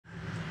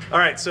All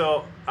right,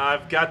 so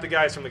I've got the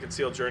guys from the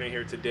Concealed Journey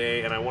here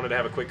today, and I wanted to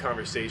have a quick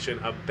conversation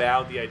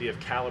about the idea of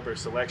caliber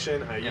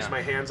selection. I use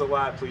my hands a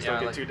lot. Please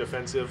don't get too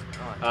defensive,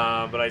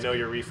 but I know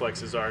your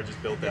reflexes are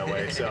just built that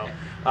way. So,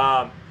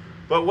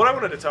 but what I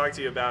wanted to talk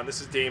to you about, and this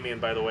is Damien,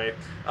 by the way,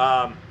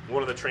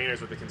 one of the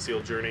trainers with the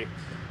Concealed Journey,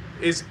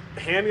 is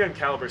handgun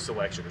caliber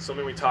selection. It's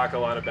something we talk a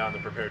lot about in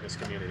the preparedness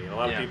community. And a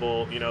lot of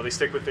people, you know, they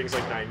stick with things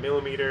like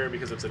 9mm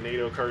because it's a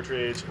NATO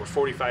cartridge, or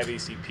 45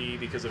 ACP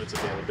because of its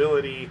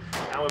availability.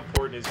 How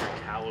important is your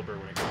caliber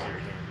when it comes to your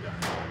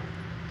handgun?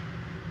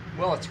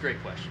 Well, it's a great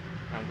question.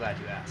 I'm glad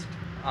you asked.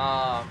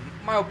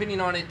 My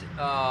opinion on it,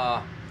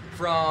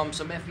 from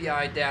some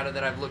FBI data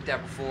that I've looked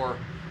at before,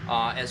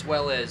 as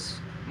well as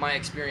my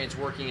experience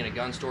working in a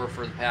gun store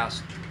for the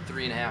past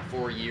 3.5,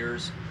 4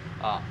 years,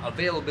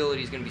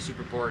 availability is going to be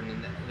super important,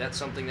 and that's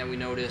something that we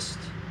noticed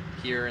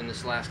here in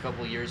this last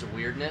couple of years of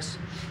weirdness.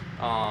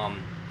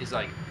 Is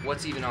like,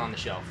 what's even on the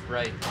shelf,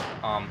 right?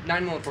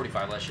 9mm and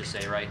 45, let's just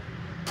say, right?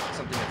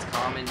 Something that's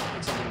common,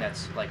 it's something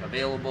that's like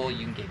available.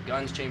 You can get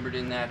guns chambered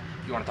in that.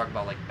 If you want to talk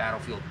about like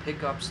battlefield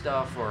pickup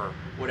stuff or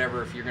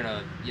whatever, if you're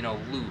gonna, you know,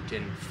 loot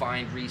and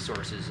find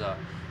resources, a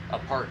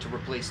part to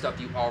replace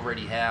stuff you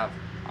already have,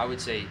 I would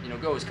say, you know,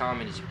 go as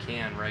common as you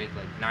can, right?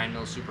 Like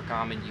 9mm is super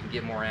common. You can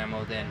get more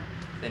ammo than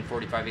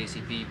 45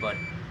 ACP, but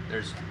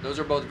those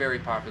are both very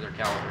popular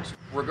calibers.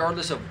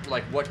 Regardless of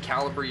like what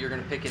caliber you're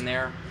going to pick in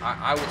there,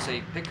 I would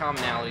say pick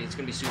commonality. It's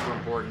going to be super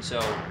important.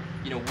 So,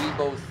 you know, we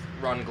both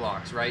run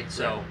Glocks, right?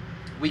 So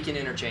we can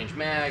interchange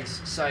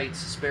mags, sights,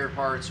 spare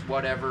parts,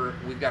 whatever.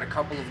 We've got a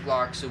couple of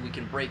Glocks, so we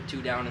can break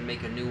 2 down and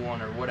make a new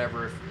one or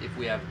whatever if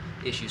we have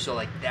issues. So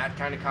like that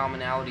kind of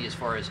commonality as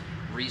far as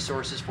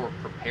resources for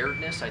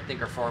preparedness, I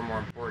think, are far more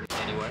important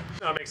anyway.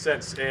 That makes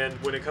sense. And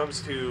when it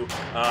comes to,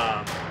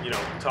 you know,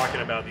 talking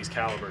about these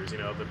calibers, you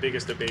know, the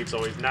biggest debate's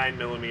always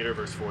 9mm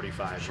versus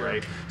 45,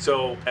 right?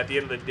 So at the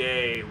end of the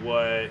day,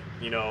 what,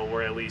 you know,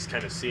 we're at least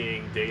kind of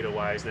seeing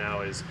data-wise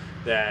now is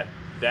that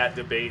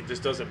debate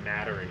just doesn't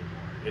matter anymore.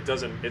 It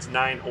doesn't, it's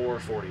 9 or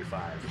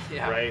 45,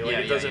 right? Like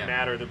it doesn't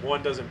matter. The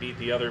one doesn't beat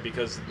the other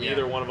because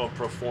neither one of them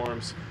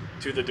performs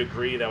to the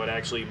degree that would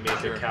actually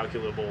make a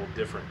calculable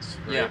difference,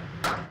 right?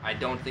 Yeah, I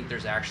don't think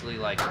there's actually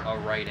like a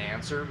right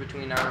answer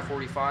between 9 or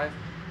 45.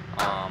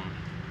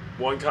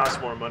 One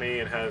costs more money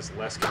and has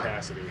less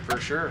capacity.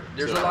 For sure.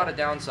 There's a lot of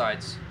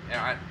downsides.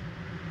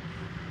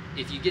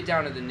 If you get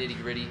down to the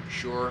nitty-gritty,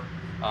 sure.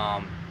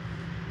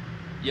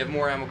 You have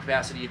more ammo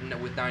capacity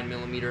with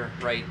 9mm,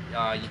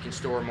 right? You can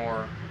store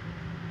more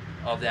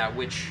of that,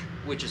 which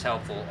is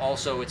helpful.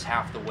 Also, it's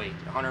half the weight,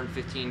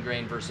 115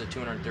 grain versus a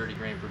 230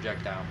 grain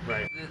projectile.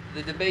 Right.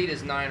 The debate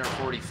is 9 or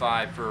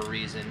 45 for a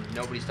reason.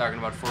 Nobody's talking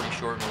about 40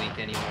 short and weak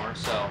anymore,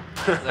 so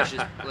let's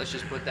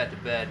just put that to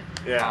bed.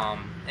 Yeah.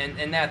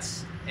 And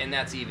that's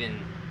even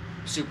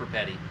super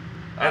petty.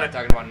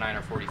 Talking about 9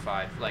 or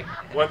 45. Like,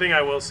 one thing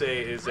I will say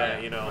is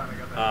that, you know,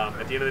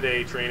 at the end of the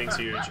day, training's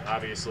huge,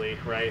 obviously,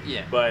 right?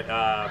 Yeah. But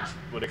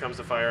when it comes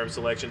to firearm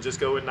selection, just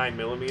go with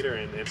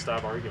 9mm and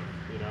stop arguing,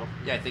 you know?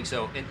 Yeah, I think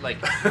so. And like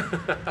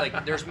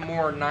there's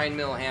more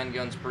 9mm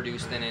handguns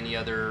produced than any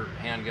other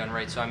handgun,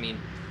 right? So I mean,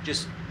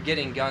 just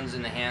getting guns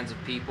in the hands of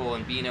people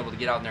and being able to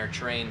get out in there and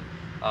train.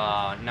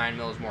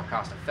 9mm is more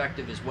cost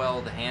effective as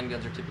well. The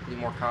handguns are typically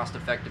more cost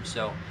effective.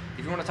 So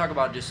if you want to talk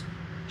about just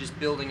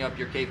building up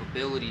your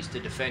capabilities to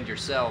defend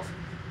yourself,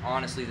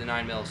 honestly, the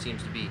 9mm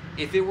seems to be.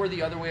 If it were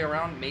the other way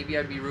around, maybe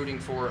I'd be rooting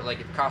for like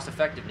cost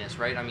effectiveness,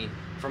 right? I mean,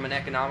 from an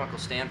economical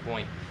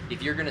standpoint,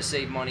 if you're going to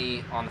save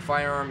money on the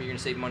firearm, you're going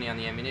to save money on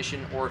the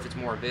ammunition, or if it's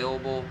more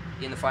available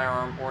in the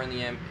firearm or in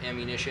the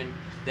ammunition,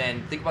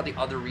 then think about the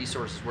other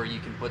resources where you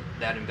can put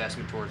that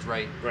investment towards,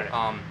 right?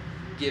 Right.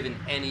 Given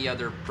any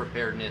other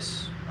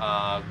preparedness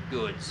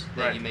goods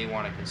that you may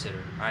want to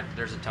consider.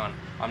 There's a ton.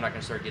 I'm not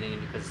going to start getting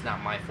into because it's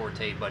not my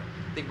forte, but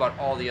think about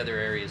all the other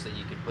areas that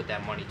you could put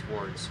that money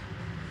towards.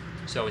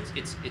 So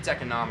it's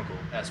economical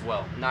as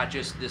well, not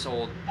just this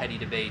old petty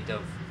debate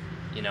of,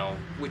 you know,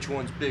 which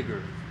one's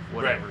bigger,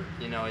 whatever. Right.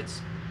 You know,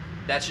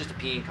 that's just a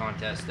peeing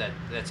contest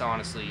that's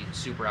honestly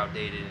super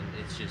outdated,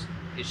 and it's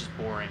just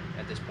boring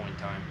at this point in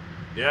time.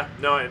 Yeah,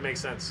 no, it makes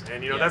sense.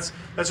 And, you know, that's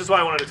just why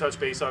I wanted to touch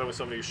base on it with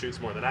somebody who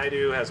shoots more than I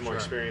do, has more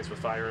experience with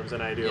firearms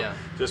than I do,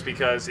 just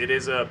because it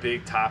is a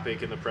big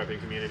topic in the prepping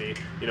community.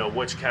 You know,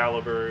 which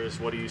calibers,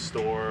 what do you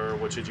store,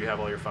 what should you have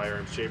all your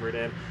firearms chambered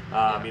in?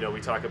 You know,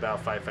 we talk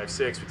about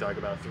 5.56, we talk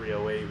about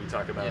 308, we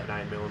talk about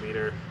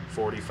 9mm,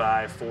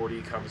 45,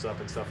 40 comes up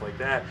and stuff like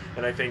that.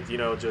 And I think, you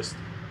know, just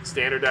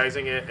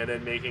standardizing it and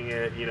then making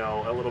it, you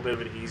know, a little bit of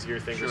an easier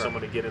thing for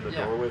someone to get in the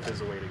door with is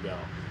the way to go.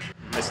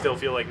 I still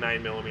feel like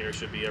 9mm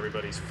should be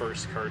everybody's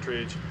first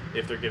cartridge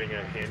if they're getting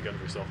a handgun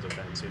for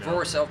self-defense. You know?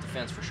 For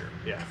self-defense, for sure.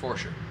 Yeah, for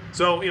sure.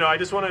 So, you know, I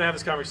just wanted to have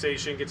this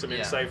conversation, get some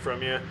insight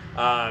from you.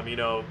 You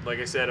know, like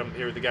I said, I'm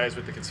here with the guys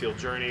with the Concealed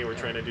Journey. We're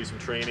trying to do some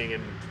training,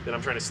 and then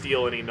I'm trying to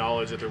steal any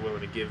knowledge that they're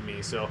willing to give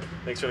me. So,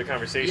 thanks for the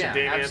conversation,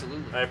 Damien.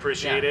 Absolutely. I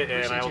appreciate it,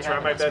 and I will try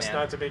my best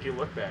not to make you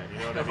look bad. You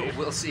know what I mean?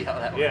 We'll see how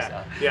that works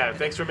out. Yeah.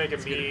 Thanks for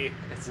making me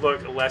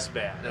look less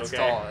bad. That's okay?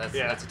 tall.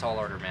 That's a tall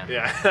order, man.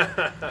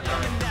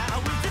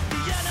 Yeah.